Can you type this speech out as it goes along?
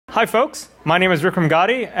Hi folks, my name is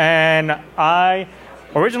Ramgattie, and I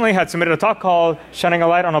originally had submitted a talk called Shining a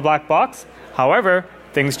Light on a Black Box. However,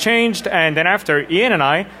 things changed, and then after, Ian and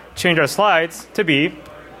I changed our slides to be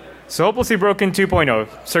SOHOpelessly Broken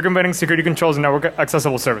 2.0, Circumventing Security Controls and Network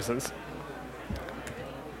Accessible Services.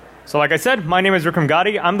 So like I said, my name is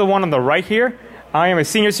Ramgattie. I'm the one on the right here. I am a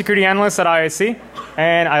senior security analyst at IIC,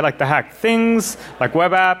 and I like to hack things like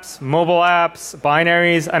web apps, mobile apps,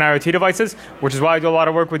 binaries, and IoT devices, which is why I do a lot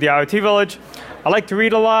of work with the IoT Village. I like to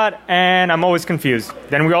read a lot, and I'm always confused.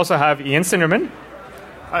 Then we also have Ian Sinderman.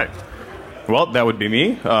 Hi. Well, that would be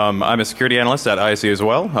me. I'm a security analyst at IIC as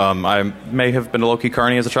well. I may have been a low-key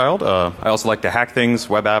carny as a child. I also like to hack things,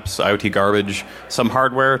 web apps, IoT garbage, some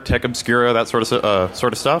hardware, tech obscura, that sort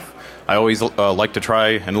of stuff. I always like to try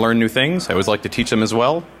and learn new things. I always like to teach them as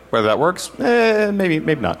well. Whether that works,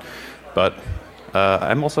 maybe not. But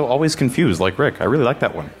I'm also always confused, like Rick. I really like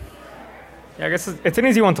that one. Yeah, I guess it's an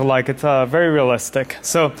easy one to like. It's very realistic.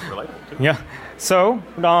 So, yeah. So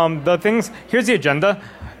the things. Here's the agenda.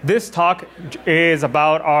 This talk is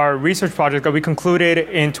about our research project that we concluded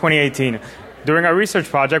in 2018. During our research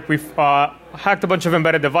project, we hacked a bunch of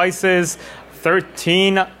embedded devices.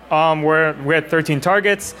 13. We had 13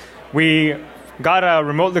 targets. We got a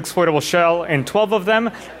remotely exploitable shell in 12 of them,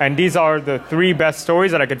 and these are the 3 best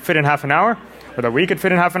stories that I could fit in half an hour, or that we could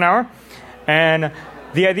fit in half an hour. And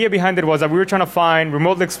the idea behind it was that we were trying to find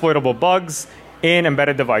remotely exploitable bugs in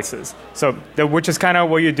embedded devices. So, which is kind of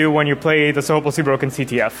what you do when you play the SOHOpelessly Broken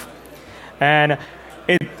CTF. And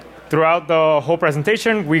throughout the whole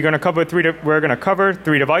presentation, we're going to cover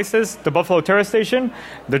 3 devices: the Buffalo Terra Station,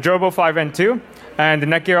 the Drobo 5N2, and the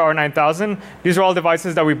Netgear R9000. These are all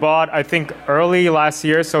devices that we bought, I think, early last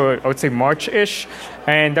year, so I would say March-ish.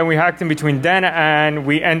 And then we hacked in between then, and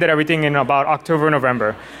we ended everything in about October,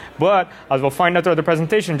 November. But as we'll find out throughout the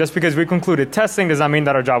presentation, just because we concluded testing does not mean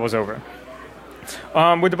that our job was over.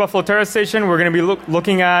 With the Buffalo Terra Station, we're going to be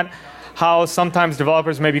looking at how sometimes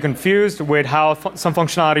developers may be confused with how some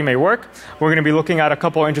functionality may work. We're going to be looking at a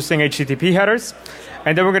couple interesting HTTP headers.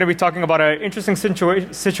 And then we're going to be talking about an interesting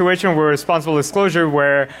situation where responsible disclosure,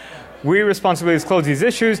 where we responsibly disclose these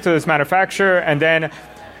issues to this manufacturer, and then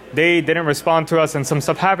they didn't respond to us, and some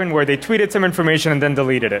stuff happened where they tweeted some information and then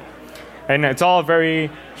deleted it. And it's all very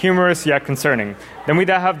humorous yet concerning. Then we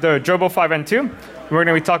have the Drobo 5N2. We're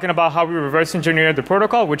going to be talking about how we reverse engineered the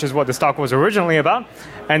protocol, which is what this talk was originally about.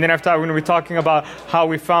 And then after that, we're going to be talking about how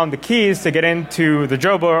we found the keys to get into the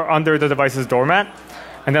Drobo under the device's doormat.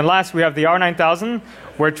 And then last, we have the R9000,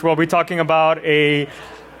 which we'll be talking about an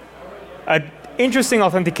interesting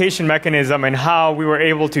authentication mechanism and how we were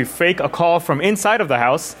able to fake a call from inside of the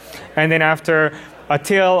house. And then after, a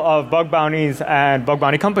tale of bug bounties and bug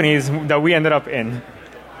bounty companies that we ended up in.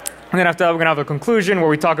 And then after that, we're going to have a conclusion where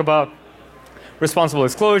we talk about responsible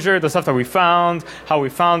disclosure, the stuff that we found, how we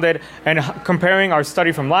found it, and comparing our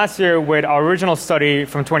study from last year with our original study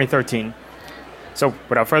from 2013. So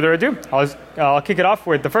without further ado, I'll kick it off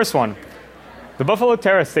with the first one. The Buffalo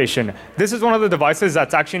Terra Station. This is one of the devices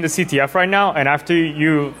that's actually in the CTF right now, and after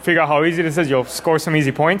you figure out how easy this is, you'll score some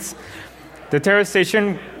easy points. The Terra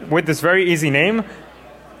Station, with this very easy name,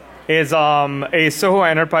 is a Soho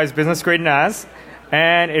Enterprise business grade NAS,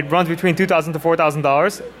 and it runs between $2,000 to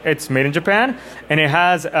 $4,000. It's made in Japan, and it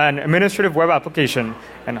has an administrative web application.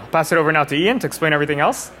 And I'll pass it over now to Ian to explain everything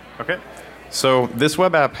else. Okay. So this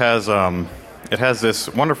web app has this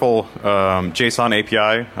wonderful JSON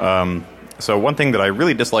API. So one thing that I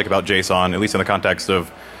really dislike about JSON, at least in the context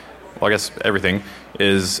of, well, I guess everything,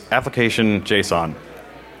 is application JSON.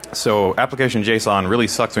 So application JSON really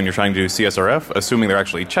sucks when you're trying to do CSRF, assuming they're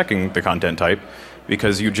actually checking the content type,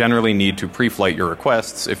 because you generally need to pre-flight your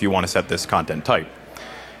requests if you want to set this content type.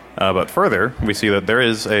 But further, we see that there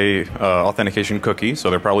is a authentication cookie, so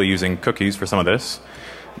they're probably using cookies for some of this.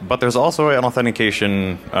 But there's also an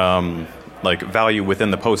authentication value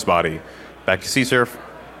within the post body. Back to CSRF,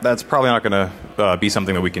 that's probably not going to be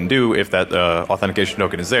something that we can do if that authentication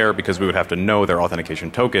token is there, because we would have to know their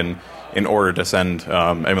authentication token in order to send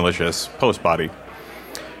a malicious post body.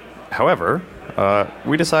 However,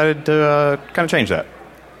 we decided to kind of change that.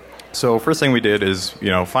 So first thing we did is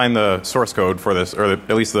find the source code for this, or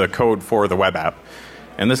at least the code for the web app.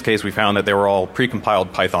 In this case, we found that they were all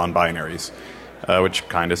precompiled Python binaries, which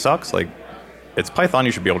kind of sucks. Like, it's Python,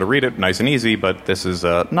 you should be able to read it nice and easy, but this is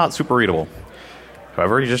not super readable.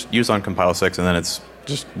 However, you just use on compile 6, and then it's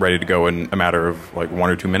just ready to go in a matter of like 1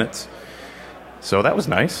 or 2 minutes. So that was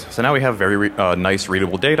nice. So now we have very nice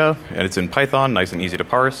readable data, and it's in Python, nice and easy to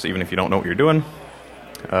parse, even if you don't know what you're doing.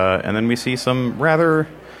 And then we see some rather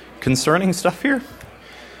concerning stuff here,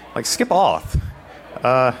 like skip auth.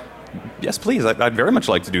 Yes, please. I'd very much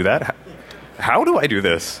like to do that. How do I do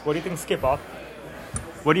this? What do you think skip auth?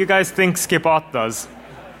 What do you guys think skip auth does?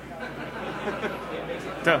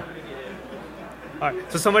 All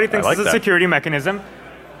right. So somebody thinks it's a security mechanism.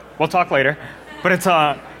 We'll talk later. But it's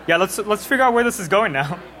yeah. Let's figure out where this is going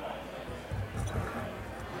now.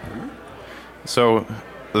 So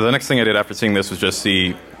the next thing I did after seeing this was just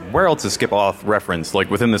see where else is skip auth referenced,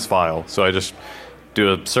 like within this file. So I just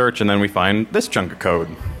do a search, and then we find this chunk of code.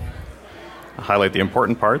 I highlight the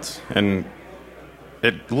important parts, and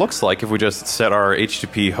it looks like if we just set our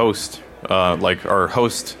HTTP host, like our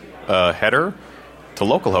host header, to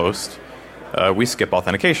localhost, we skip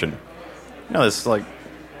authentication. You know, this like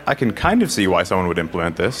I can kind of see why someone would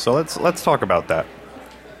implement this. So let's talk about that.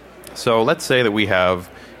 So let's say that we have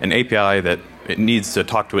an API that it needs to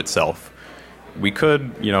talk to itself. We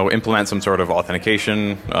could, implement some sort of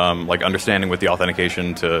authentication, like understanding with the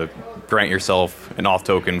authentication to grant yourself an auth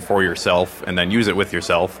token for yourself and then use it with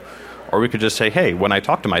yourself. Or we could just say, hey, when I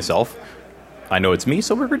talk to myself, I know it's me,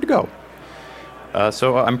 so we're good to go.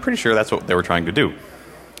 So I'm pretty sure that's what they were trying to do.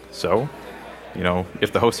 So,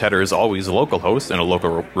 if the host header is always a localhost and a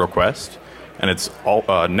local request, and it's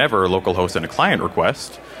never a localhost and a client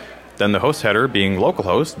request, then the host header being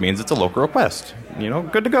localhost means it's a local request.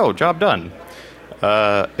 Good to go, job done.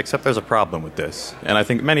 Except there's a problem with this, and I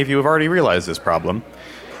think many of you have already realized this problem,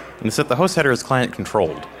 and it's that the host header is client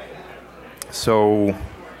controlled. So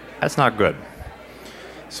that's not good.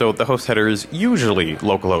 So the host header is usually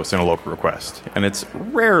localhost in a local request, and it's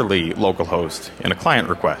rarely localhost in a client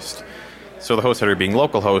request. So the host header being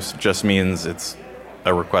localhost just means it's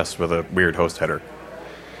a request with a weird host header.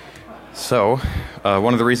 So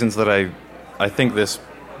one of the reasons that I think this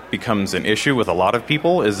becomes an issue with a lot of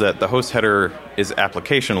people is that the host header is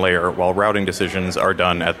application layer while routing decisions are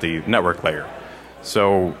done at the network layer.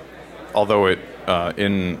 So although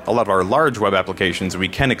in a lot of our large web applications we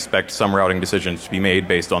can expect some routing decisions to be made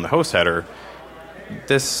based on the host header,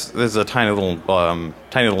 this is a tiny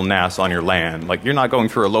little NAS on your LAN. Like, you're not going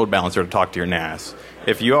through a load balancer to talk to your NAS.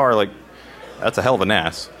 If you are, that's a hell of a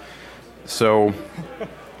NAS. So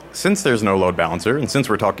since there's no load balancer, and since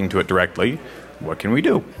we're talking to it directly, what can we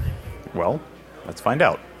do? Well, let's find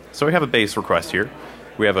out. So we have a base request here.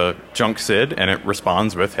 We have a junk SID, and it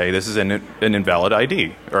responds with, hey, this is an invalid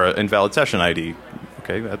ID, or an invalid session ID.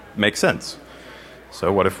 Okay, that makes sense.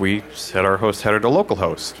 So what if we set our host header to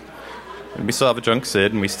localhost? And we still have a junk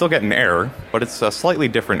SID, and we still get an error, but it's a slightly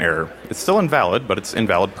different error. It's still invalid, but it's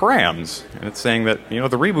invalid params. And it's saying that, the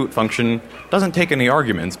reboot function doesn't take any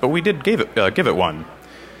arguments, but we did give it one.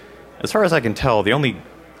 As far as I can tell, the only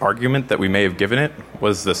argument that we may have given it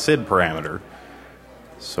was the SID parameter.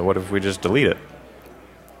 So what if we just delete it?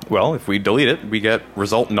 Well, if we delete it, we get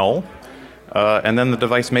result null, and then the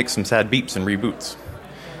device makes some sad beeps and reboots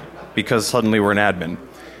because suddenly we're an admin.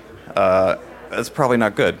 That's probably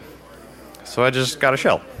not good. So I just got a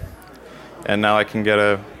shell, and now I can get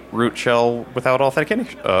a root shell without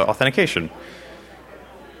authentication.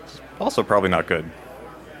 Also probably not good.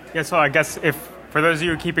 Yeah, so I guess for those of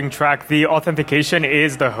you keeping track, the authentication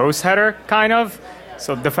is the host header, kind of.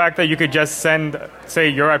 So the fact that you could just send, say,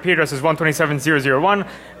 your IP address is 127.0.0.1,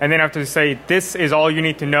 and then after say, this is all you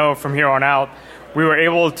need to know from here on out, we were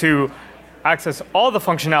able to access all the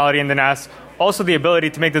functionality in the NAS, also the ability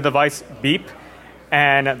to make the device beep.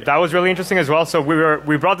 And that was really interesting as well. So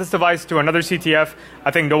we brought this device to another CTF.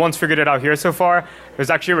 I think no one's figured it out here so far. There's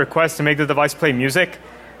actually a request to make the device play music.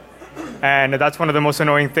 And that's one of the most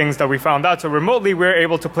annoying things that we found out. So remotely, we're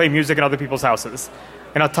able to play music in other people's houses.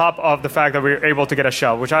 And on top of the fact that we're able to get a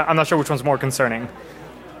shell, which I'm not sure which one's more concerning.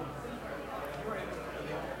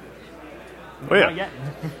 Oh, yeah. Not yet.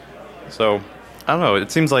 So, I don't know. It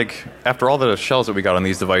seems like after all the shells that we got on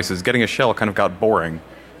these devices, getting a shell kind of got boring.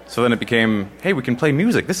 So then it became, hey, we can play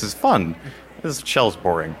music. This is fun. This shell's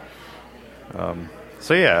boring.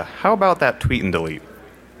 So yeah, how about that tweet and delete?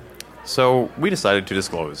 So we decided to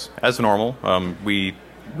disclose. As normal, we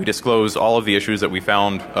disclosed all of the issues that we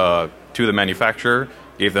found to the manufacturer,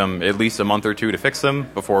 gave them at least a month or two to fix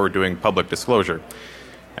them before doing public disclosure.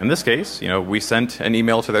 In this case, we sent an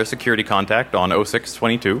email to their security contact on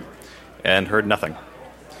 06/22 and heard nothing.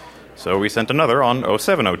 So we sent another on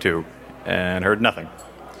 07/02 and heard nothing.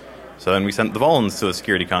 So then we sent the vulns to the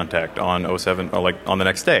security contact on 07, or on the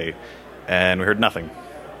next day, and we heard nothing.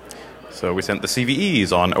 So we sent the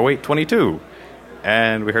CVEs on 08/22,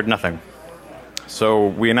 and we heard nothing. So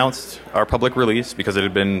we announced our public release because it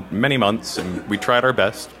had been many months, and we tried our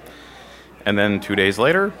best. And then 2 days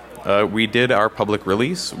later, we did our public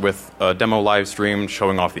release with a demo live stream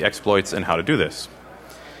showing off the exploits and how to do this.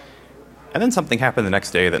 And then something happened the next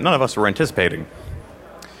day that none of us were anticipating.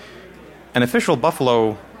 an official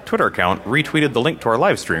Buffalo Twitter account retweeted the link to our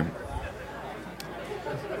live stream.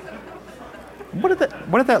 What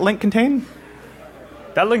did that link contain?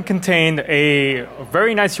 That link contained a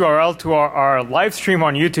very nice URL to our live stream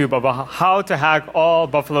on YouTube about how to hack all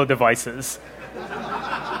Buffalo devices.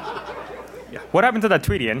 Yeah. What happened to that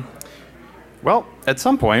tweet, Ian? Well, at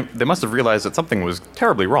some point, they must have realized that something was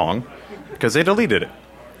terribly wrong because they deleted it.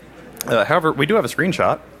 However, we do have a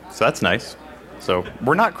screenshot, so that's nice. So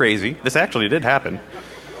we're not crazy. This actually did happen.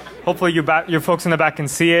 Hopefully your folks in the back can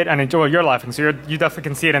see it and enjoy. You're laughing, so you definitely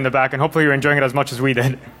can see it in the back, and hopefully you're enjoying it as much as we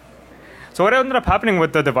did. So what ended up happening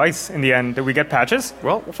with the device in the end? Did we get patches?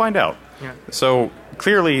 Well, we'll find out. Yeah. So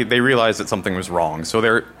clearly they realized that something was wrong.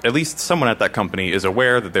 So at least someone at that company is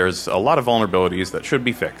aware that there's a lot of vulnerabilities that should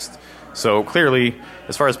be fixed. So clearly,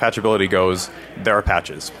 as far as patchability goes, there are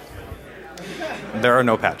patches. There are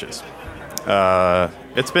no patches.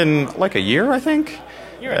 It's been like a year, I think.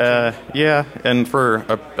 Yeah, and for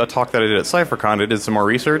a talk that I did at CypherCon, I did some more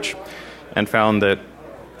research and found that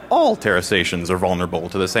all Terra stations are vulnerable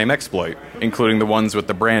to the same exploit, including the ones with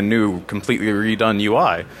the brand new, completely redone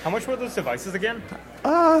UI. How much were those devices again?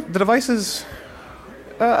 The devices,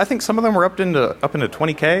 I think some of them were up into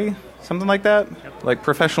 20K, something like that. Yep. Like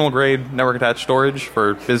professional grade network attached storage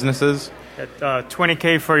for businesses.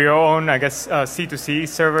 20K for your own, I guess, C2C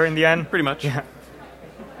server in the end? Pretty much. Yeah.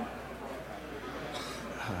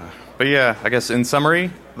 But yeah, I guess in summary,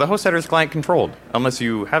 the host header is client controlled. Unless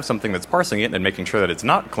you have something that's parsing it and making sure that it's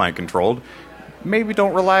not client controlled, maybe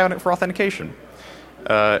don't rely on it for authentication.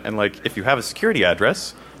 And like, if you have a security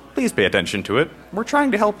address, please pay attention to it. We're trying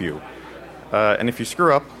to help you. And if you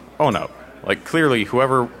screw up, own up. Like clearly,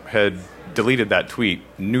 whoever had deleted that tweet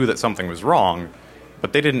knew that something was wrong,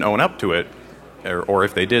 but they didn't own up to it. Or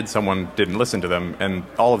if they did, someone didn't listen to them, and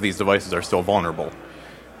all of these devices are still vulnerable.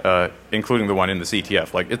 Including the one in the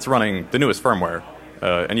CTF. Like, it's running the newest firmware,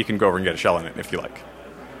 and you can go over and get a shell in it if you like.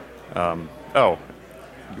 Oh,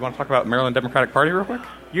 you want to talk about Maryland Democratic Party real quick?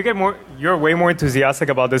 You're way more enthusiastic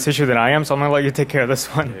about this issue than I am, so I'm going to let you take care of this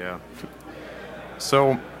one. Yeah.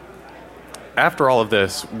 So, after all of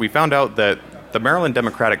this, we found out that the Maryland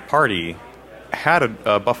Democratic Party had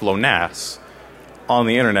a Buffalo NAS on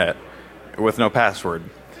the internet with no password.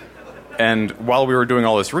 And while we were doing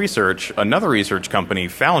all this research, another research company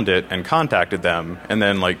found it and contacted them and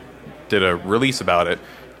then like did a release about it.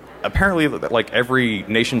 Apparently, like every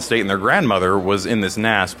nation state and their grandmother was in this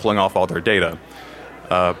NAS pulling off all their data.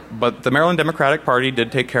 But the Maryland Democratic Party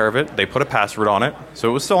did take care of it. They put a password on it. So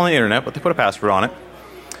it was still on the internet, but they put a password on it.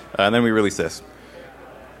 And then we released this.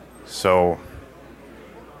 So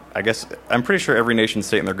I guess I'm pretty sure every nation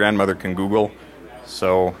state and their grandmother can Google.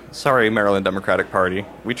 So sorry, Maryland Democratic Party.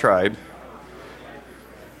 We tried.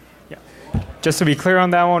 Just to be clear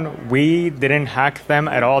on that one, we didn't hack them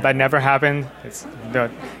at all. That never happened. Let's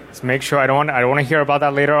make sure I don't want to hear about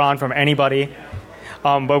that later on from anybody.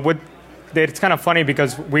 But it's kind of funny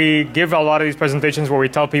because we give a lot of these presentations where we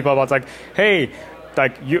tell people about like, hey,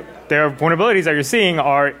 their vulnerabilities that you're seeing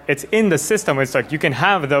it's in the system. It's like you can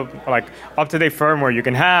have the up-to-date firmware, you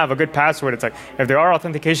can have a good password. It's like if there are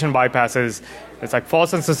authentication bypasses, it's like false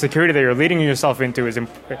sense of security that you're leading yourself into. Don't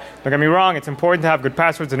get me wrong, it's important to have good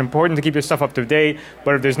passwords, it's important to keep your stuff up to date,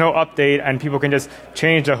 but if there's no update and people can just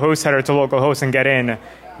change the host header to localhost and get in,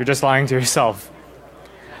 you're just lying to yourself.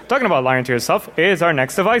 Talking about lying to yourself is our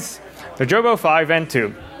next device, the Drobo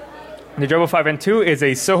 5N2. The Drobo 5N2 is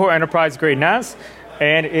a Soho enterprise grade NAS.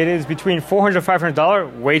 And it is between $400 and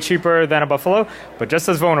 $500, way cheaper than a Buffalo, but just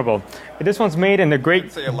as vulnerable. This one's made in the great...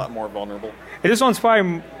 I'd say a lot more vulnerable. This one's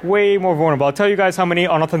probably way more vulnerable. I'll tell you guys how many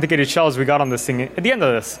unauthenticated shells we got on this thing at the end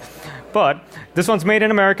of this. But this one's made in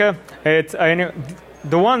America.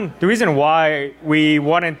 The reason why we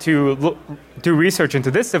wanted to do research into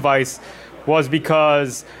this device was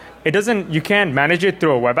because you can't manage it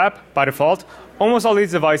through a web app by default. Almost all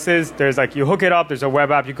these devices, there's like you hook it up, there's a web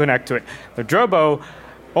app, you connect to it. The Drobo,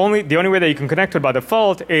 the only way that you can connect to it by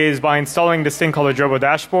default is by installing this thing called the Drobo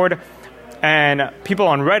dashboard. And people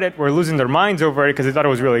on Reddit were losing their minds over it because they thought it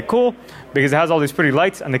was really cool because it has all these pretty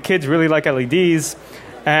lights and the kids really like LEDs.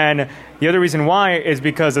 And the other reason why is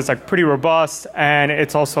because it's like pretty robust and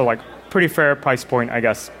it's also like pretty fair price point, I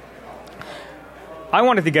guess. I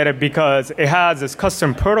wanted to get it because it has this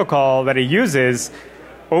custom protocol that it uses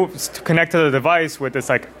to connect to the device with this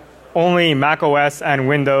like only Mac OS and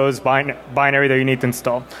Windows binary that you need to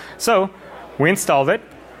install. So we installed it,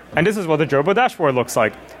 and this is what the Drobo dashboard looks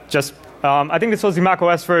like. I think this was the Mac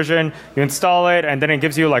OS version. You install it, and then it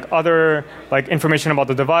gives you like other information about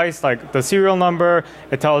the device, like the serial number.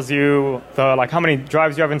 It tells you how many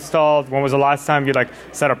drives you have installed, when was the last time you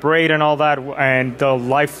set up RAID and all that, and the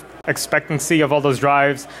expectancy of all those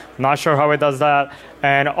drives. Not sure how it does that.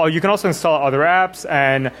 And you can also install other apps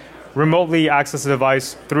and remotely access the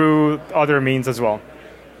device through other means as well.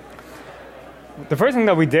 The first thing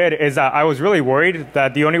that we did is that I was really worried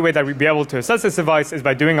that the only way that we'd be able to assess this device is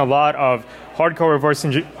by doing a lot of hardcore reverse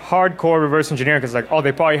engineering, because like, oh,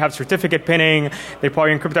 they probably have certificate pinning, they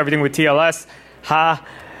probably encrypt everything with TLS.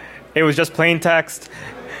 It was just plain text.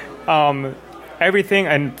 Everything,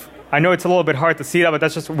 and I know it's a little bit hard to see that, but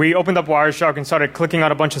that's just, we opened up Wireshark and started clicking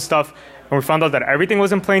on a bunch of stuff, and we found out that everything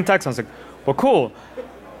was in plain text. I was like, well, cool.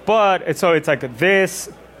 But it's like this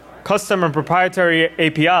custom and proprietary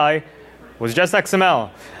API was just XML.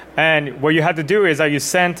 And what you had to do is that you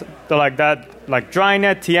sent the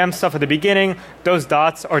drynet, TM stuff at the beginning. Those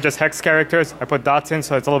dots are just hex characters. I put dots in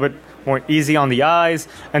so it's a little bit more easy on the eyes,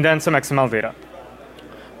 and then some XML data.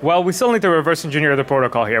 Well, we still need to reverse engineer the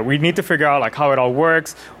protocol here. We need to figure out like how it all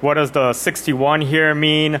works. What does the 61 here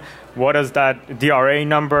mean? What does that DRA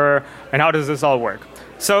number? And how does this all work?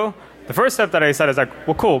 So the first step that I said is like,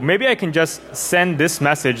 well, cool. Maybe I can just send this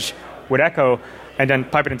message with echo and then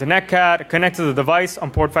pipe it into netcat, connect to the device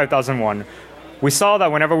on port 5001. We saw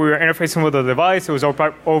that whenever we were interfacing with the device, it was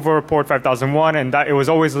over port 5001, and that it was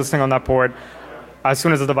always listening on that port as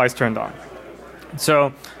soon as the device turned on.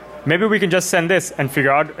 So maybe we can just send this and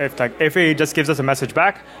figure out if it just gives us a message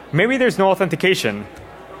back. Maybe there's no authentication.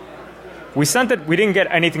 We sent it, we didn't get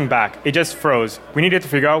anything back. It just froze. We needed to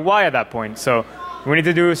figure out why at that point. So we need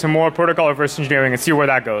to do some more protocol reverse engineering and see where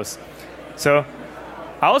that goes. So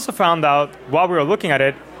I also found out while we were looking at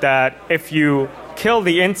it that if you kill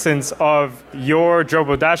the instance of your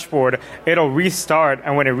Drobo dashboard, it'll restart,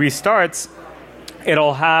 and when it restarts,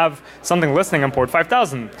 it'll have something listening on port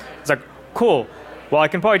 5000. It's like, cool. Well, I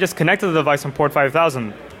can probably just connect to the device on port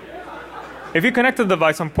 5000. If you connect to the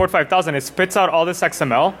device on port 5000, it spits out all this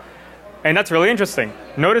XML, and that's really interesting.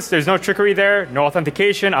 Notice there's no trickery there, no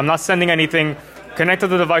authentication, I'm not sending anything. Connect to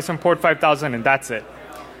the device on port 5000, and that's it.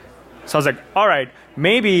 So I was like, all right,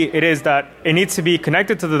 maybe it is that it needs to be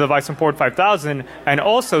connected to the device on port 5000 and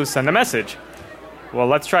also send a message. Well,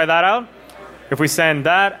 let's try that out. If we send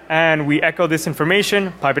that and we echo this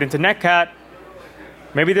information, pipe it into netcat,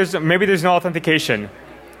 maybe there's no authentication.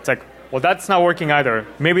 It's like, well, that's not working either.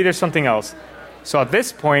 Maybe there's something else. So at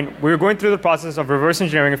this point, we were going through the process of reverse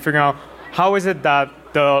engineering and figuring out how is it that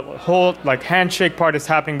the whole handshake part is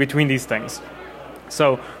happening between these things.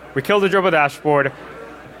 So we killed the Drobo dashboard.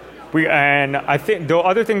 And I think the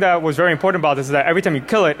other thing that was very important about this is that every time you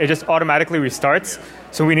kill it, it just automatically restarts.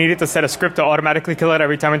 So we needed to set a script to automatically kill it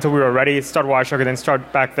every time until we were ready, start Wireshark, and then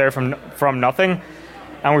start back there from nothing.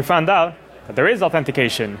 And we found out that there is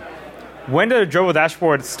authentication. When the Drobo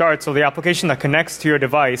dashboard starts, so the application that connects to your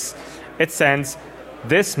device, it sends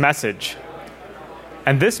this message.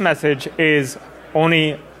 And this message is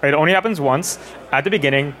only happens once at the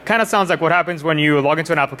beginning. Kind of sounds like what happens when you log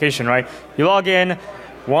into an application, right? You log in,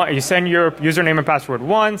 you send your username and password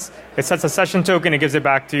once, it sets a session token, it gives it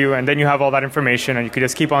back to you, and then you have all that information, and you can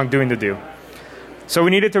just keep on doing the do. So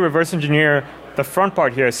we needed to reverse engineer the front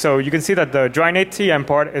part here. So you can see that the drynet TM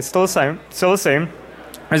part is still the same.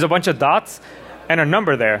 There's a bunch of dots and a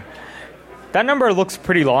number there. That number looks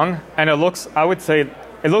pretty long, and I would say,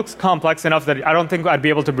 it looks complex enough that I don't think I'd be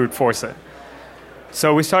able to brute force it.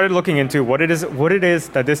 So we started looking into what it is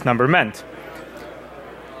that this number meant.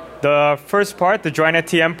 The first part, the drynet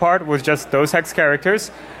TM part, was just those hex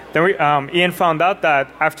characters. Then Ian found out that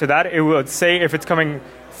after that, it would say if it's coming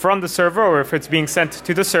from the server or if it's being sent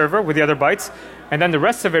to the server with the other bytes. And then the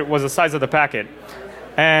rest of it was the size of the packet.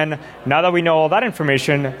 And now that we know all that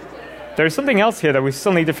information, there's something else here that we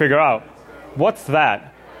still need to figure out. What's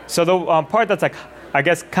that? So the part that's I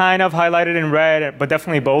guess kind of highlighted in red, but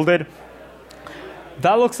definitely bolded,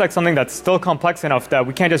 that looks like something that's still complex enough that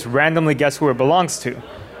we can't just randomly guess who it belongs to.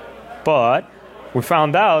 But we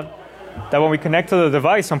found out that when we connect to the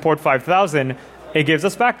device on port 5000, it gives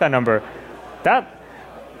us back that number.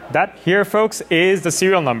 That here, folks, is the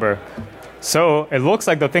serial number. So it looks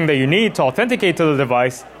like the thing that you need to authenticate to the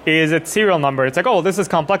device is its serial number. It's like, oh, this is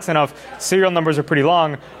complex enough. Serial numbers are pretty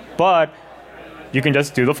long, but you can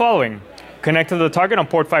just do the following. Connect to the target on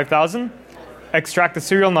port 5000, extract the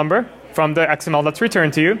serial number from the XML that's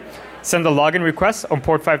returned to you, send the login request on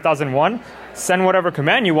port 5001, send whatever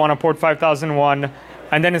command you want on port 5001,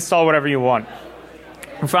 and then install whatever you want.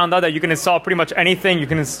 We found out that you can install pretty much anything. You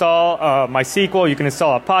can install MySQL, you can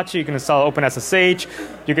install Apache, you can install OpenSSH,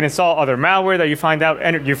 you can install other malware that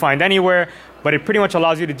you find anywhere, but it pretty much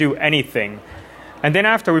allows you to do anything. And then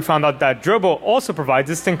after, we found out that Drobo also provides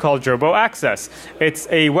this thing called Drobo Access. It's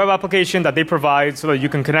a web application that they provide so that you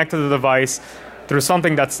can connect to the device through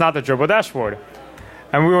something that's not the Drobo dashboard.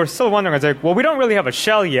 And we were still wondering, I was like, well, we don't really have a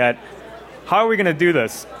shell yet. How are we going to do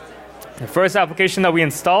this? The first application that we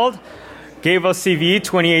installed gave us CVE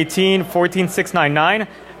 2018-14699,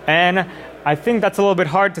 and I think that's a little bit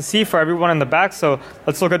hard to see for everyone in the back, so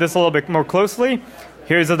let's look at this a little bit more closely.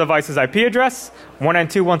 Here's the device's IP address,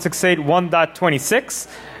 192.168.1.26.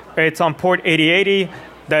 It's on port 8080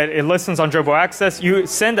 that it listens on Drobo access. You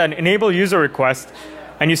send an enable user request,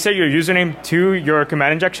 and you set your username to your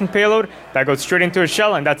command injection payload. That goes straight into a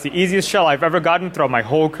shell, and that's the easiest shell I've ever gotten throughout my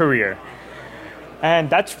whole career.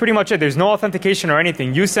 And that's pretty much it. There's no authentication or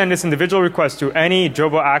anything. You send this individual request to any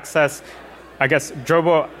Drobo access, I guess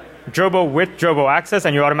Drobo with Drobo access,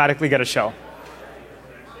 and you automatically get a shell.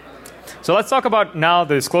 So let's talk about now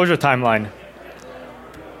the disclosure timeline.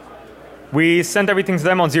 We sent everything to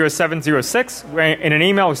them on 0706. In an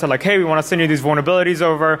email, we said like, hey, we want to send you these vulnerabilities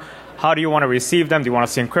over. How do you want to receive them? Do you want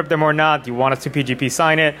us to encrypt them or not? Do you want us to PGP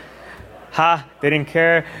sign it? Ha, they didn't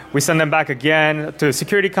care. We send them back again to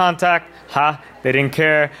security contact. Ha, they didn't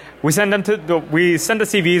care. We send the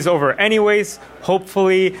CVs over anyways,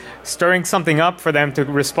 hopefully stirring something up for them to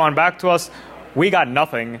respond back to us. We got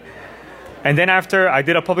nothing. And then after I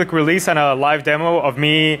did a public release and a live demo of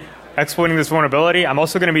me exploiting this vulnerability, I'm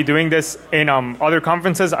also going to be doing this in other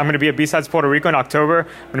conferences. I'm going to be at B-Sides Puerto Rico in October.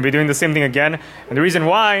 I'm going to be doing the same thing again. And the reason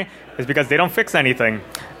why is because they don't fix anything.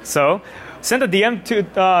 So send a DM to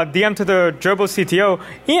the Drobo CTO.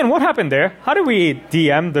 Ian, what happened there? How do we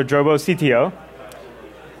DM the Drobo CTO?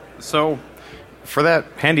 So for that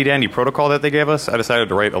handy-dandy protocol that they gave us, I decided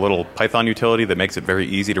to write a little Python utility that makes it very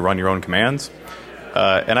easy to run your own commands.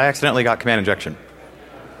 And I accidentally got command injection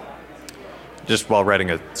just while writing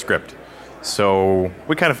a script. So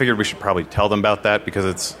we kind of figured we should probably tell them about that because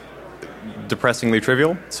it's depressingly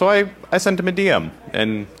trivial. So I sent him a DM,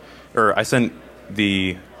 or I sent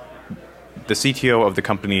the CTO of the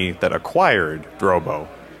company that acquired Drobo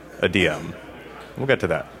a DM. We'll get to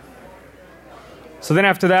that. So then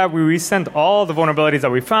after that, we resent all the vulnerabilities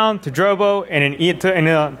that we found to Drobo in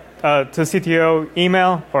to CTO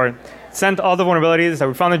email, or sent all the vulnerabilities that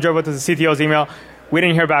we found in Drobo to the CTO's email. We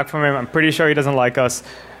didn't hear back from him. I'm pretty sure he doesn't like us.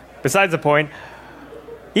 Besides the point,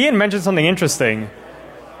 Ian mentioned something interesting.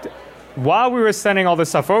 While we were sending all this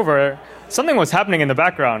stuff over, something was happening in the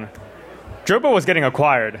background. Drobo was getting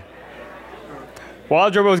acquired. While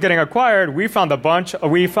Drobo was getting acquired, we found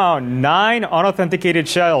 9 unauthenticated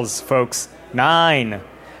shells, folks. 9.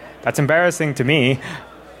 That's embarrassing to me.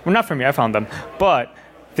 Well, not for me, I found them. But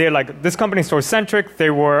they're like, this company's store-centric.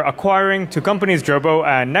 They were acquiring 2 companies, Drobo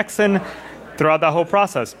and Nexon, throughout that whole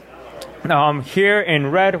process. Here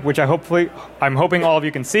in red, which I'm hoping all of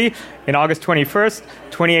you can see, in August 21st,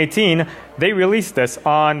 2018, they released this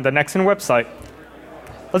on the Nexon website.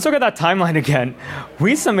 Let's look at that timeline again.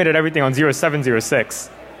 We submitted everything on 0706.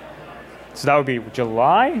 So that would be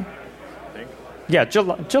July? I think. Yeah,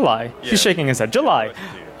 July. Yeah. He's shaking his head. July.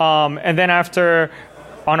 And then after,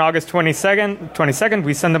 on August 22nd,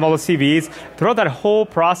 we sent them all the CVs. Throughout that whole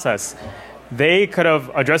process, they could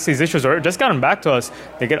have addressed these issues or just gotten back to us.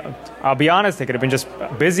 I'll be honest, they could have been just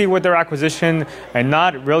busy with their acquisition and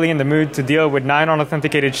not really in the mood to deal with 9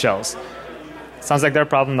 unauthenticated shells. Sounds like their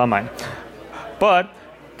problem, not mine. But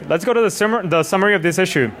let's go to the summary of this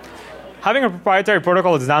issue. Having a proprietary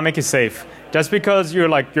protocol does not make you safe. Just because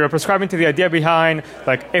you're prescribing to the idea behind,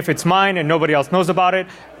 like, if it's mine and nobody else knows about it,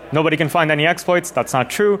 nobody can find any exploits. That's not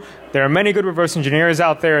true. There are many good reverse engineers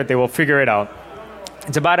out there. They will figure it out.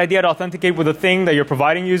 It's a bad idea to authenticate with the thing that you're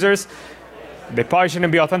providing users. They probably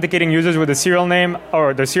shouldn't be authenticating users with a serial name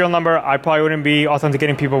or their serial number. I probably wouldn't be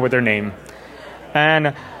authenticating people with their name.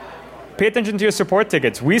 And pay attention to your support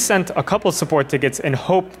tickets. We sent a couple support tickets in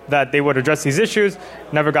hope that they would address these issues.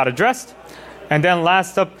 Never got addressed. And then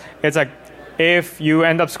last up, it's like, if you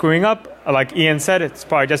end up screwing up, like Ian said, it's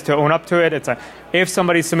probably just to own up to it. It's like, if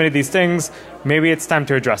somebody submitted these things, maybe it's time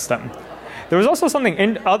to address them. There was also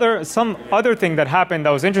some other thing that happened that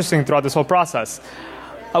was interesting throughout this whole process.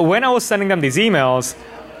 When I was sending them these emails,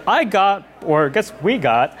 we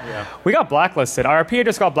got blacklisted. Our IP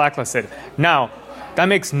just got blacklisted. Now, that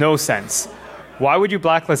makes no sense. Why would you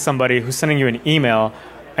blacklist somebody who's sending you an email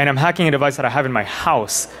and I'm hacking a device that I have in my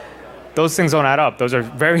house? Those things don't add up. Those are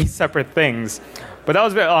very separate things. But that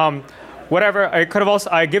was whatever. I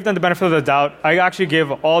give them the benefit of the doubt. I actually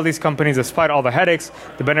give all these companies, despite all the headaches,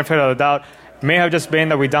 the benefit of the doubt. May have just been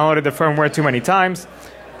that we downloaded the firmware too many times.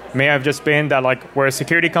 May have just been that we're a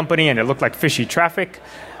security company and it looked like fishy traffic.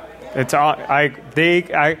 I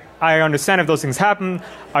understand if those things happen.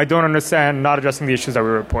 I don't understand not addressing the issues that we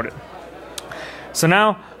reported. So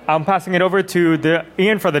now I'm passing it over to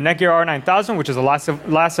Ian for the Netgear R9000, which is the last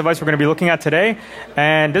device we're going to be looking at today.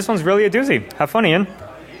 And this one's really a doozy. Have fun, Ian.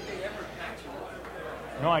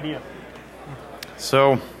 No idea.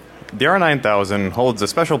 So the R9000 holds a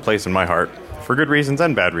special place in my heart for good reasons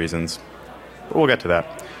and bad reasons. But we'll get to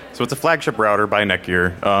that. So it's a flagship router by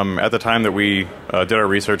Netgear. At the time that we did our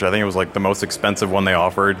research, I think it was like the most expensive one they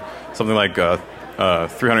offered. Something like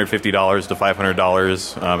 $350 to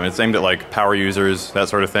 $500. It's aimed at like power users, that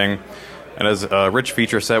sort of thing. And has a rich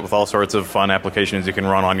feature set with all sorts of fun applications you can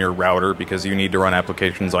run on your router because you need to run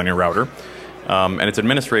applications on your router. And it's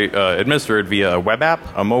administered via a web app,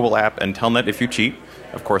 a mobile app, and Telnet if you cheat.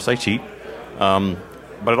 Of course I cheat. But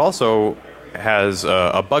it also has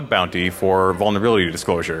a bug bounty for vulnerability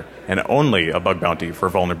disclosure, and only a bug bounty for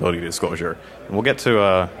vulnerability disclosure. And we'll get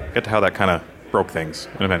to how that kind of broke things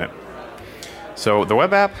in a minute. So the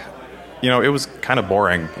web app, you know, it was kind of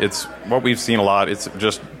boring. It's what we've seen a lot. It's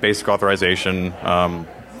just basic authorization,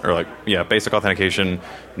 basic authentication,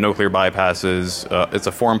 no clear bypasses. It's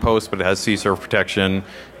a forum post, but it has CSRF protection.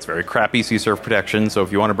 It's very crappy CSRF protection, so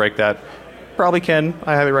if you want to break that, probably can.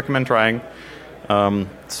 I highly recommend trying.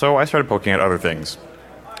 So I started poking at other things,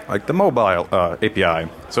 like the mobile API.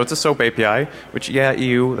 So it's a SOAP API, which, yeah,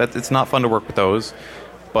 it's not fun to work with those,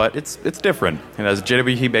 but it's different. It has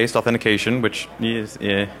JWT-based authentication, which is,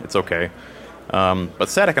 it's okay. But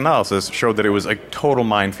static analysis showed that it was a total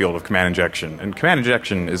minefield of command injection, and command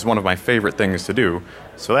injection is one of my favorite things to do,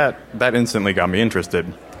 so that instantly got me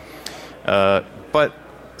interested. But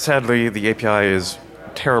sadly, the API is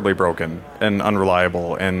terribly broken and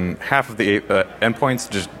unreliable, and half of the endpoints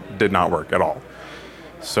just did not work at all.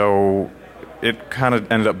 So it kind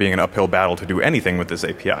of ended up being an uphill battle to do anything with this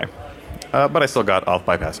API. But I still got auth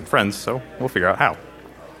bypassing friends, so we'll figure out how.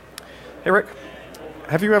 Hey Rick,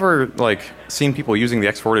 have you ever seen people using the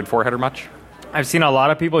X-forwarded 4 header much? I've seen a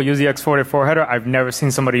lot of people use the X-forwarded 4 header. I've never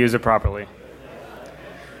seen somebody use it properly.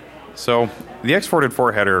 So the X-forwarded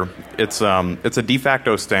 4 header, it's a de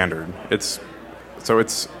facto standard. It's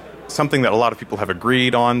something that a lot of people have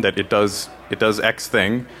agreed on, that it does X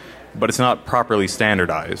thing, but it's not properly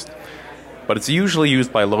standardized. But it's usually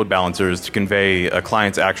used by load balancers to convey a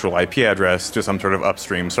client's actual IP address to some sort of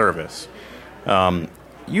upstream service.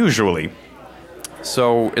 Usually.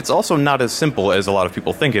 So it's also not as simple as a lot of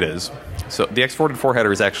people think it is. So the X-forwarded 4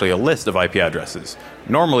 header is actually a list of IP addresses.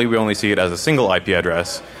 Normally we only see it as a single IP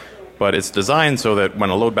address, but it's designed so that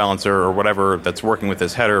when a load balancer or whatever that's working with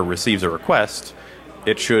this header receives a request,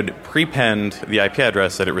 it should prepend the IP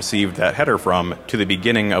address that it received that header from to the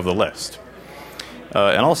beginning of the list.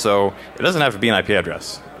 And also, it doesn't have to be an IP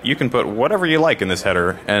address. You can put whatever you like in this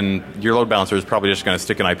header, and your load balancer is probably just going to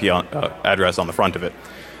stick an IP address on the front of it.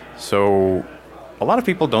 So a lot of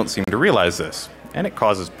people don't seem to realize this, and it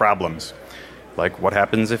causes problems. Like, what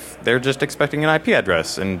happens if they're just expecting an IP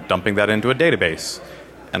address and dumping that into a database,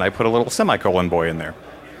 and I put a little semicolon boy in there?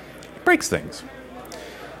 It breaks things.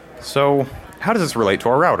 So how does this relate to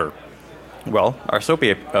our router? Well, our SOAP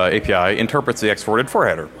API interprets the X-forwarded 4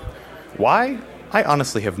 header. Why? I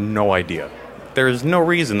honestly have no idea. There is no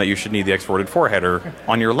reason that you should need the X-forwarded 4 header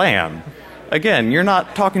on your LAN. Again, you're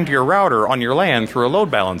not talking to your router on your LAN through a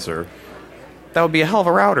load balancer. That would be a hell of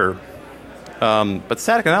a router. But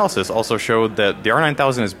static analysis also showed that the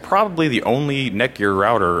R9000 is probably the only Netgear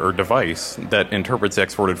router or device that interprets the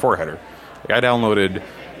X-forwarded 4 header. I downloaded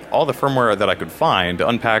all the firmware that I could find,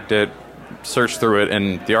 unpacked it, searched through it,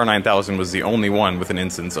 and the R9000 was the only one with an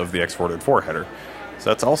instance of the X-forwarded 4 header. So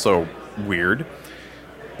that's also weird.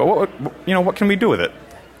 But what can we do with it?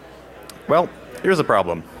 Well, here's the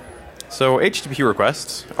problem. So HTTP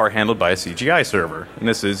requests are handled by a CGI server, and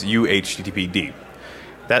this is UHTTPD.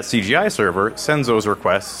 That CGI server sends those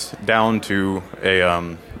requests down to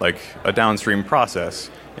a downstream process.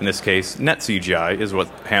 In this case, NetCGI is what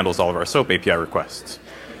handles all of our SOAP API requests.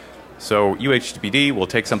 So UHTTPD will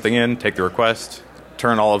take something in, take the request,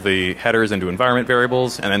 turn all of the headers into environment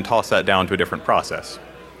variables, and then toss that down to a different process.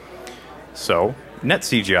 So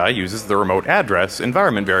NetCGI uses the remote address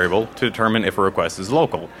environment variable to determine if a request is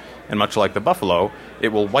local. And much like the Buffalo, it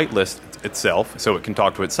will whitelist itself so it can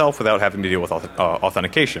talk to itself without having to deal with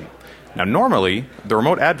authentication. Now normally, the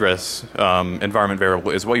remote address environment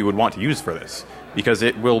variable is what you would want to use for this, because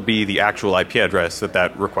it will be the actual IP address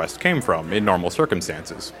that request came from in normal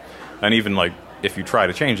circumstances. And even if you try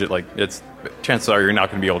to change it, chances are you're not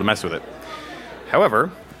going to be able to mess with it.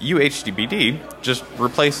 However, UHTTPD just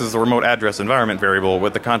replaces the remote address environment variable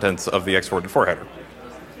with the contents of the X-forwarded 4 header.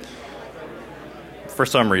 For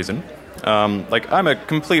some reason, I'm a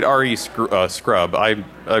complete RE scrub. I'm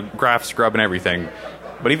a graph scrub and everything.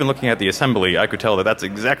 But even looking at the assembly, I could tell that that's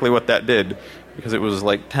exactly what that did. because it was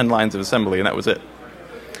like 10 lines of assembly and that was it.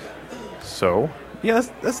 So, yeah,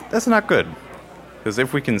 that's not good. Because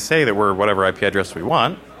if we can say that we're whatever IP address we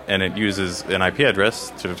want, and it uses an IP address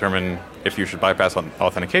to determine if you should bypass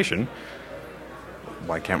authentication,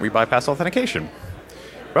 why can't we bypass authentication?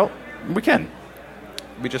 Well, we can.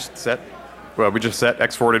 We just set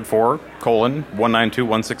x-forwarded4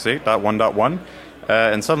 :192.168.1.1,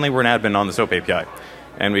 and suddenly we're an admin on the SOAP API,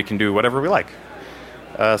 and we can do whatever we like.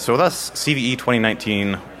 So thus, CVE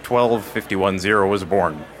 2019-1251.0 was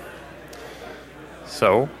born.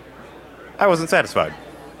 So, I wasn't satisfied.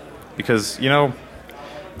 Because, you know,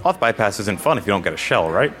 auth bypass isn't fun if you don't get a shell,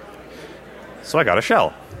 right? So I got a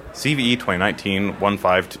shell. CVE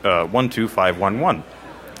 2019-12511.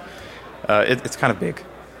 It's kind of big.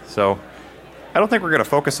 So, I don't think we're going to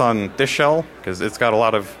focus on this shell, because it's got a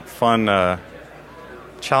lot of fun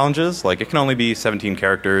challenges. Like, it can only be 17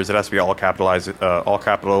 characters. It has to be all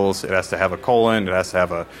capitals. It has to have a colon. It has to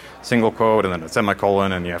have a single quote and then a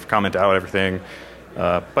semicolon, and you have to comment out everything.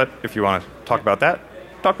 But if you want to talk about that,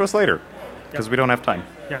 talk to us later, because we don't have time.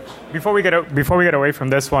 Yeah. Before we get away from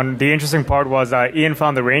this one, the interesting part was Ian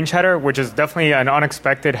found the range header, which is definitely an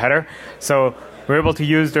unexpected header. So we're able to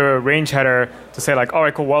use the range header to say like, all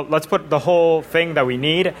right, cool. Well, let's put the whole thing that we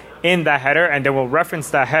need in that header, and then we'll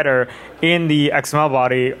reference that header in the XML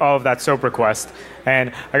body of that SOAP request.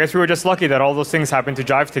 And I guess we were just lucky that all those things happened to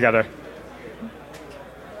jive together.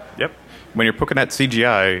 Yep. When you're poking at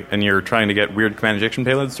CGI and you're trying to get weird command injection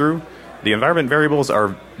payloads through, the environment variables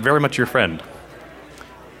are very much your friend.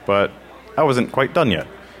 But I wasn't quite done yet,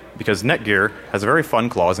 because Netgear has a very fun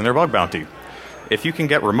clause in their bug bounty. If you can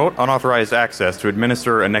get remote unauthorized access to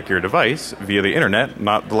administer a Netgear device via the internet,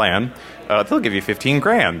 not the LAN, they'll give you 15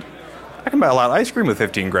 grand. I can buy a lot of ice cream with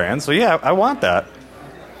 15 grand, so yeah, I want that.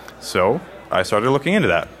 So I started looking into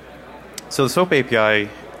that. So the SOAP API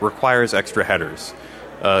requires extra headers,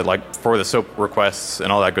 like for the SOAP requests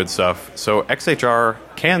and all that good stuff. So XHR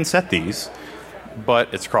can set these,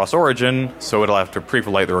 but it's cross-origin, so it'll have to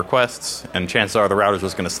pre-light the requests, and chances are the router's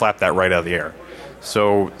just going to slap that right out of the air.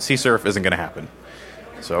 So CSRF isn't going to happen.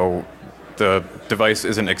 So the device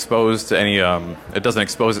isn't exposed to any, it doesn't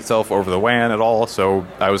expose itself over the WAN at all, so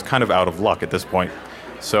I was kind of out of luck at this point.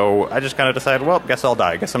 So I just kind of decided, well, guess I'll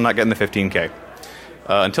die. Guess I'm not getting the 15K.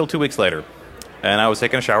 Until 2 weeks later. And I was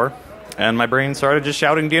taking a shower, and my brain started just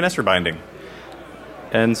shouting DNS rebinding.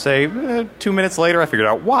 And say, 2 minutes later, I figured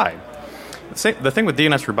out why. The thing with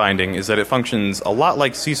DNS rebinding is that it functions a lot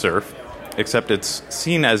like CSRF, except it's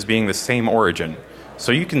seen as being the same origin.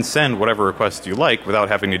 So you can send whatever requests you like without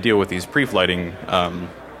having to deal with these pre-flighting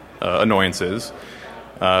annoyances.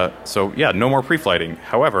 So yeah, no more pre-flighting.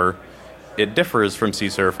 However, it differs from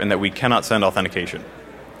CSRF in that we cannot send authentication.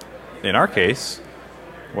 In our case,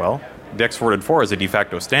 well, the x-forwarded4 is a de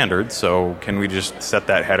facto standard, so can we just set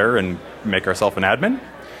that header and make ourselves an admin?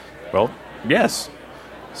 Well, yes.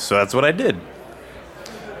 So that's what I did.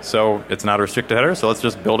 So it's not a restricted header, so let's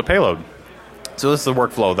just build a payload. So this is the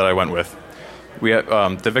workflow that I went with. We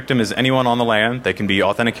have, the victim is anyone on the LAN. They can be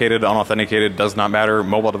authenticated, unauthenticated, does not matter.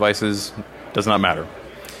 Mobile devices, does not matter.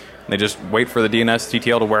 They just wait for the DNS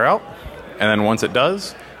TTL to wear out, and then once it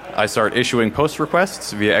does, I start issuing post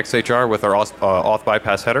requests via XHR with our auth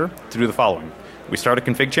bypass header to do the following. We start a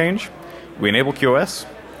config change, we enable QoS,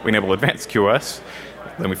 we enable advanced QoS,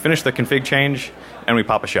 then we finish the config change, and we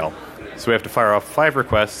pop a shell. So we have to fire off 5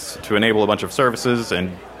 requests to enable a bunch of services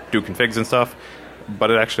and do configs and stuff,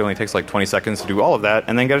 but it actually only takes like 20 seconds to do all of that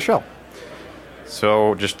and then get a shell.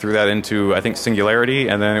 So just threw that into, I think, Singularity,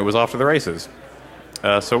 and then it was off to the races.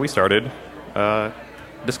 So we started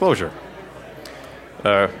disclosure.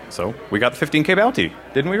 So we got the 15K bounty,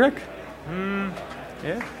 didn't we, Rick?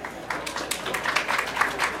 Yeah.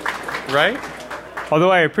 Right?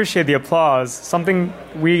 Although I appreciate the applause, something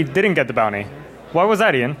we didn't get the bounty. Why was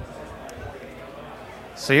that, Ian?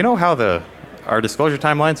 So you know how our disclosure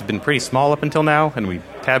timelines have been pretty small up until now, and we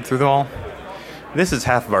tabbed through them all? This is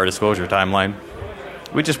half of our disclosure timeline.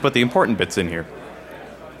 We just put the important bits in here.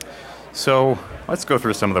 So let's go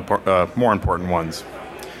through some of the more important ones.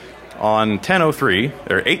 On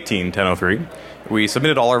 18.10.03, we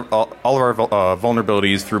submitted all of our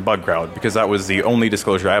vulnerabilities through BugCrowd, because that was the only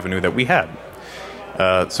disclosure avenue that we had.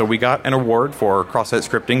 So we got an award for cross-site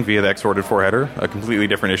scripting via the x-forwarded4 header, a completely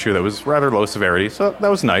different issue that was rather low severity, so that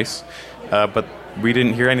was nice. But we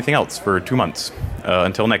didn't hear anything else for 2 months,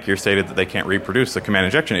 until Netgear stated that they can't reproduce the command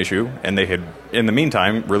injection issue, and they had, in the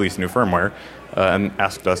meantime, released new firmware, and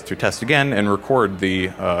asked us to test again and record the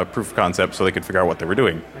proof of concept so they could figure out what they were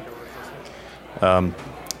doing.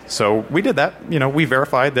 So we did that. You know, we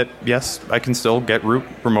verified that, yes, I can still get root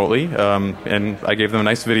remotely, and I gave them a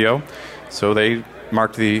nice video. So they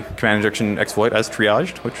marked the command injection exploit as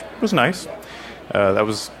triaged, which was nice. That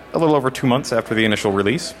was a little over 2 months after the initial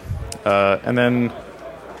release. And then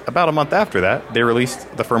about a month after that, they released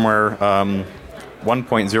the firmware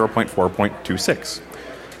 1.0.4.26.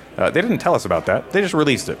 They didn't tell us about that. They just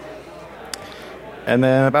released it. And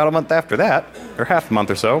then about a month after that, or half a month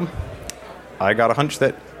or so, I got a hunch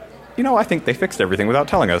that, I think they fixed everything without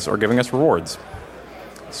telling us or giving us rewards.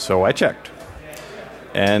 So I checked.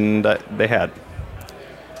 And they had.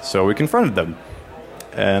 So we confronted them.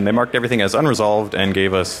 And they marked everything as unresolved and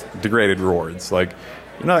gave us degraded rewards. Like,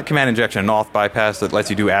 that command injection and auth bypass that lets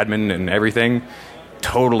you do admin and everything?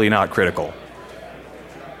 Totally not critical.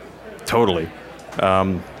 Totally.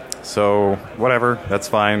 So, whatever, that's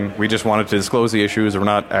fine. We just wanted to disclose the issues. We're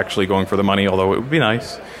not actually going for the money, although it would be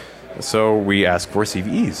nice. So we asked for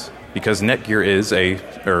CVEs, because Netgear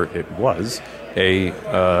was a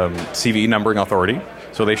CVE numbering authority,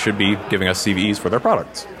 so they should be giving us CVEs for their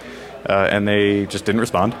products. And they just didn't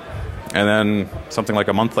respond. And then something like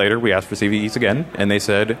a month later, we asked for CVEs again, and they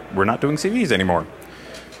said, we're not doing CVEs anymore.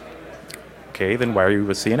 Okay, then why are you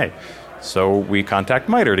with CNA? So we contact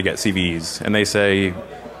MITRE to get CVEs, and they say,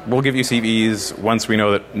 we'll give you CVEs once we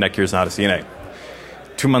know that Netgear is not a CNA.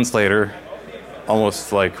 2 months later,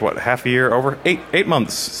 almost like, half a year, over 8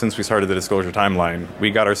 months since we started the disclosure timeline,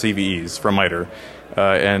 we got our CVEs from MITRE,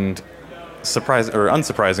 and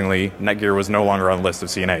unsurprisingly, Netgear was no longer on the list of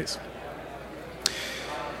CNAs.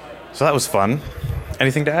 So that was fun.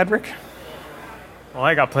 Anything to add, Rick? Well,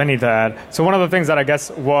 I got plenty to add. So one of the things that I guess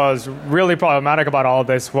was really problematic about all of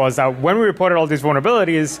this was that when we reported all these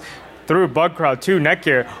vulnerabilities through BugCrowd to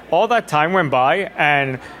Netgear, all that time went by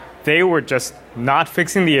and they were just not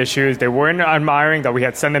fixing the issues. They weren't admiring that we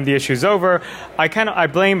had sent them the issues over. I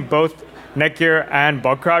blame both Netgear and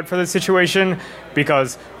BugCrowd for this situation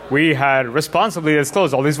because we had responsibly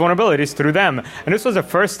disclosed all these vulnerabilities through them. And this was the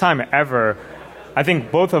first time ever, I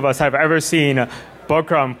think both of us have ever seen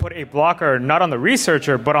BugCrowd put a blocker not on the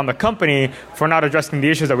researcher, but on the company for not addressing the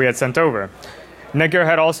issues that we had sent over. Netgear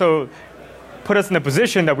had also put us in a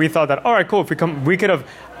position that we thought that, all right, cool, if we could have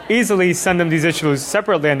easily sent them these issues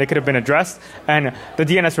separately and they could have been addressed. And the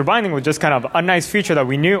DNS rebinding was just kind of a nice feature that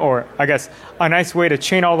we knew, or I guess a nice way to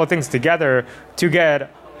chain all the things together to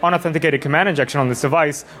get unauthenticated command injection on this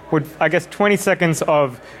device with, I guess, 20 seconds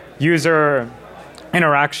of user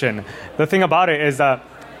interaction. The thing about it is that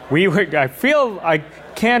I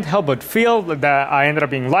can't help but feel that I ended up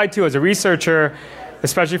being lied to as a researcher,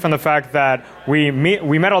 especially from the fact that we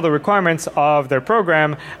met all the requirements of their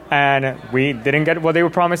program and we didn't get what they were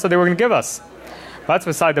promised that they were going to give us. That's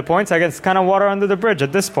beside the point. So I guess it's kind of water under the bridge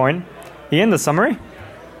at this point. Ian, the summary?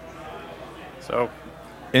 So,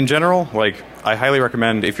 in general, I highly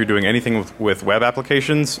recommend if you're doing anything with web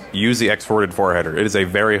applications, use the X-forwarded4 header. It is a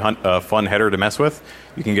very fun header to mess with.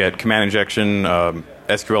 You can get command injection,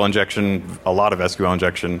 SQL injection, a lot of SQL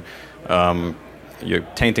injection,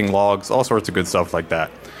 tainting logs, all sorts of good stuff like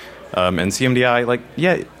that. And CMDI,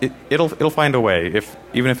 it'll find a way.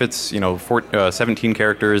 Even if it's 17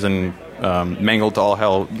 characters and mangled to all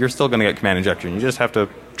hell, you're still going to get command injection. You just have to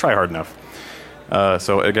try hard enough.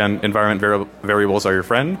 So again, environment variables are your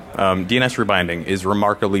friend. DNS rebinding is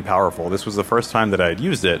remarkably powerful. This was the first time that I had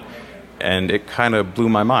used it, and it kind of blew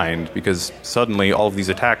my mind because suddenly all of these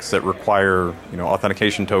attacks that require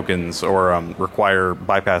authentication tokens or require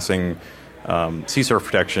bypassing CSRF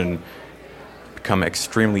protection become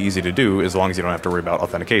extremely easy to do as long as you don't have to worry about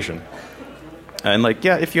authentication. And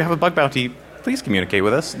if you have a bug bounty, please communicate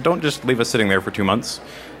with us. Don't just leave us sitting there for 2 months,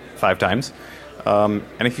 5 times. And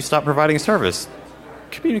if you stop providing a service,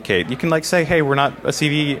 communicate. You can say, hey, we're not a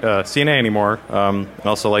CNA anymore. And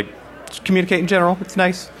also just communicate in general. It's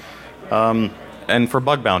nice. And for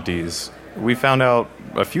bug bounties, we found out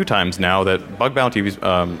a few times now that bug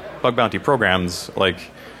bounty programs,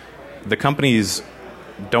 the companies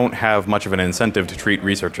don't have much of an incentive to treat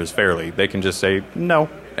researchers fairly. They can just say no,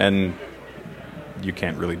 and you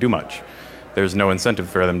can't really do much. There's no incentive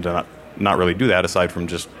for them to not really do that aside from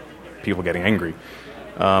just people getting angry.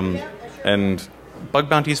 And bug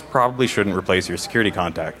bounties probably shouldn't replace your security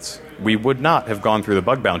contacts. We would not have gone through the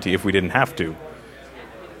bug bounty if we didn't have to.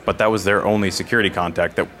 But that was their only security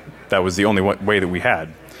contact. That was the only way that we had.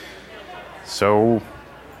 So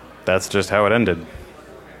that's just how it ended.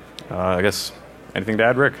 I guess, anything to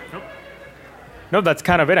add, Rick? Nope. No, that's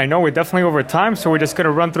kind of it. I know we're definitely over time, so we're just going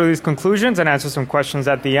to run through these conclusions and answer some questions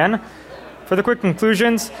at the end. For the quick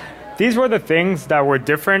conclusions, these were the things that were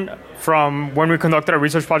different from when we conducted our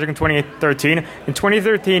research project in 2013. In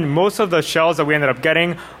 2013, most of the shells that we ended up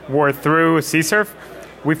getting were through CSRF.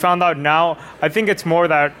 We found out now, I think it's more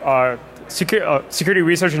that security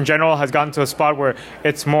research in general has gotten to a spot where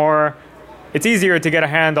it's easier to get a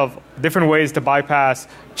hand of different ways to bypass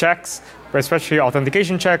checks, especially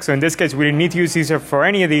authentication checks. So in this case, we didn't need to use CSRF for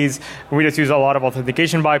any of these. We just used a lot of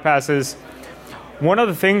authentication bypasses. One of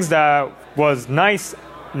the things that was nice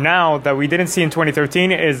now that we didn't see in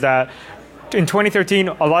 2013 is that in 2013,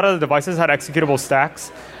 a lot of the devices had executable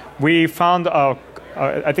stacks. We found,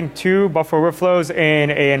 I think, 2 buffer overflows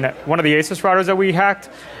in one of the ASUS routers that we hacked.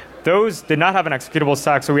 Those did not have an executable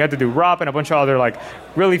stack, so we had to do ROP and a bunch of other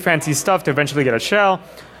really fancy stuff to eventually get a shell.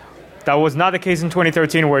 That was not the case in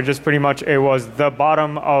 2013, where just pretty much it was the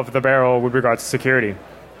bottom of the barrel with regards to security.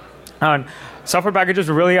 And software packages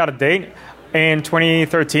were really out of date in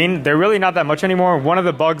 2013. They're really not that much anymore. One of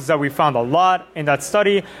the bugs that we found a lot in that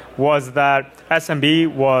study was that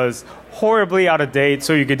SMB was horribly out of date,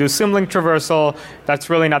 so you could do symlink traversal. That's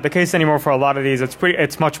really not the case anymore for a lot of these.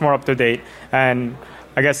 It's much more up to date, and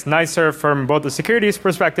I guess nicer from both the security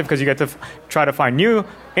perspective, because you get to try to find new,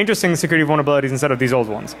 interesting security vulnerabilities instead of these old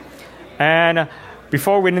ones. And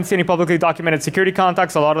before, we didn't see any publicly documented security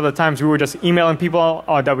contacts. A lot of the times we were just emailing people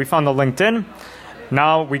that we found on LinkedIn.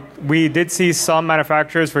 Now we did see some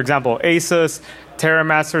manufacturers, for example, ASUS,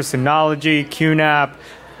 TerraMaster, Synology, QNAP.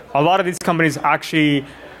 A lot of these companies actually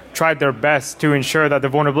tried their best to ensure that the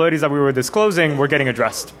vulnerabilities that we were disclosing were getting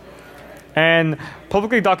addressed. And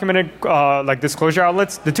publicly documented disclosure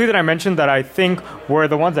outlets, the 2 that I mentioned that I think were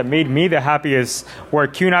the ones that made me the happiest were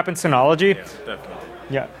QNAP and Synology. Yeah, definitely.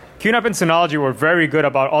 Yeah. QNAP and Synology were very good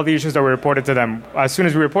about all the issues that were reported to them. As soon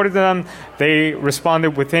as we reported to them, they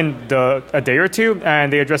responded within a day or 2,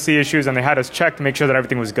 and they addressed the issues, and they had us check to make sure that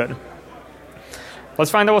everything was good.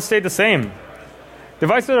 Let's find out what stayed the same.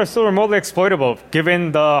 Devices are still remotely exploitable.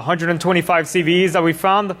 Given the 125 CVEs that we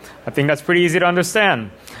found, I think that's pretty easy to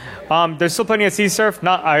understand. There's still plenty of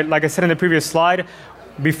CSRF. Like I said in the previous slide,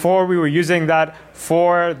 before we were using that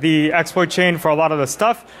for the exploit chain for a lot of the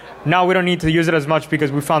stuff. Now we don't need to use it as much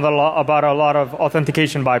because we found about a lot of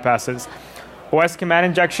authentication bypasses. OS command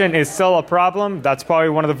injection is still a problem. That's probably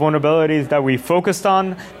one of the vulnerabilities that we focused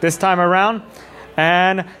on this time around.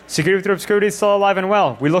 And security through obscurity is still alive and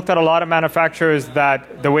well. We looked at a lot of manufacturers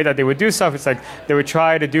that the way that they would do stuff, it's like they would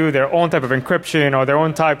try to do their own type of encryption or their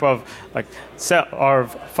own type of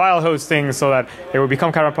file hosting so that it would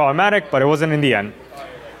become kind of problematic, but it wasn't in the end.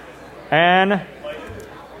 And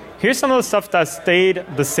here's some of the stuff that stayed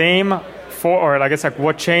the same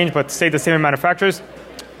what changed but stayed the same in manufacturers.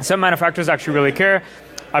 Some manufacturers actually really care.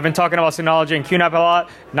 I've been talking about Synology and QNAP a lot,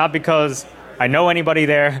 not because I know anybody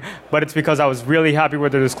there, but it's because I was really happy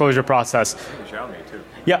with the disclosure process. Xiaomi too.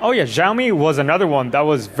 Yeah, oh yeah, Xiaomi was another one that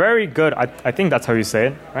was very good. I think that's how you say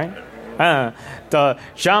it, right? The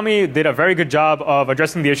Xiaomi did a very good job of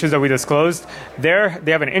addressing the issues that we disclosed. They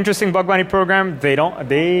have an interesting bug bounty program.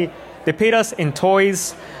 They paid us in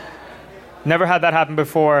toys. Never had that happen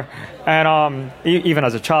before, and even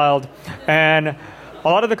as a child. And a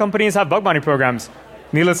lot of the companies have bug bounty programs.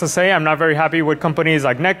 Needless to say, I'm not very happy with companies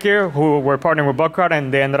like Netgear, who were partnering with Bugcrowd,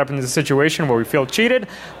 and they ended up in this situation where we feel cheated.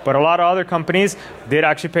 But a lot of other companies did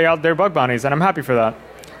actually pay out their bug bounties, and I'm happy for that.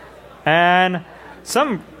 And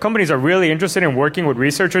some companies are really interested in working with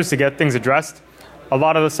researchers to get things addressed. A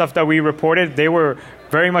lot of the stuff that we reported, they were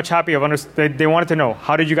very much happy of they wanted to know,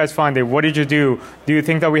 how did you guys find it? What did you do? Do you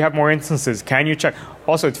think that we have more instances? Can you check?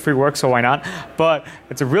 Also, it's free work, so why not? But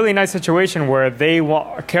it's a really nice situation where they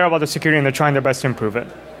care about the security and they're trying their best to improve it.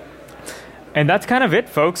 And that's kind of it,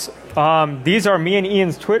 folks. These are me and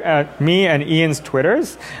Ian's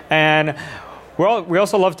Twitters. And we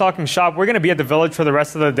also love talking shop. We're going to be at the Village for the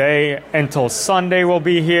rest of the day until Sunday. We'll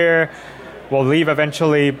be here. We'll leave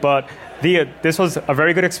eventually, but this was a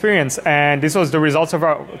very good experience, and this was the results of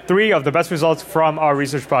 3 of the best results from our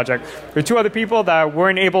research project. There are 2 other people that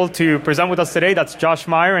weren't able to present with us today. That's Josh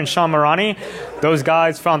Meyer and Sean Marani. Those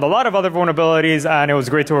guys found a lot of other vulnerabilities, and it was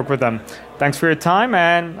great to work with them. Thanks for your time,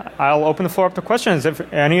 and I'll open the floor up to questions if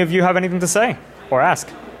any of you have anything to say or ask.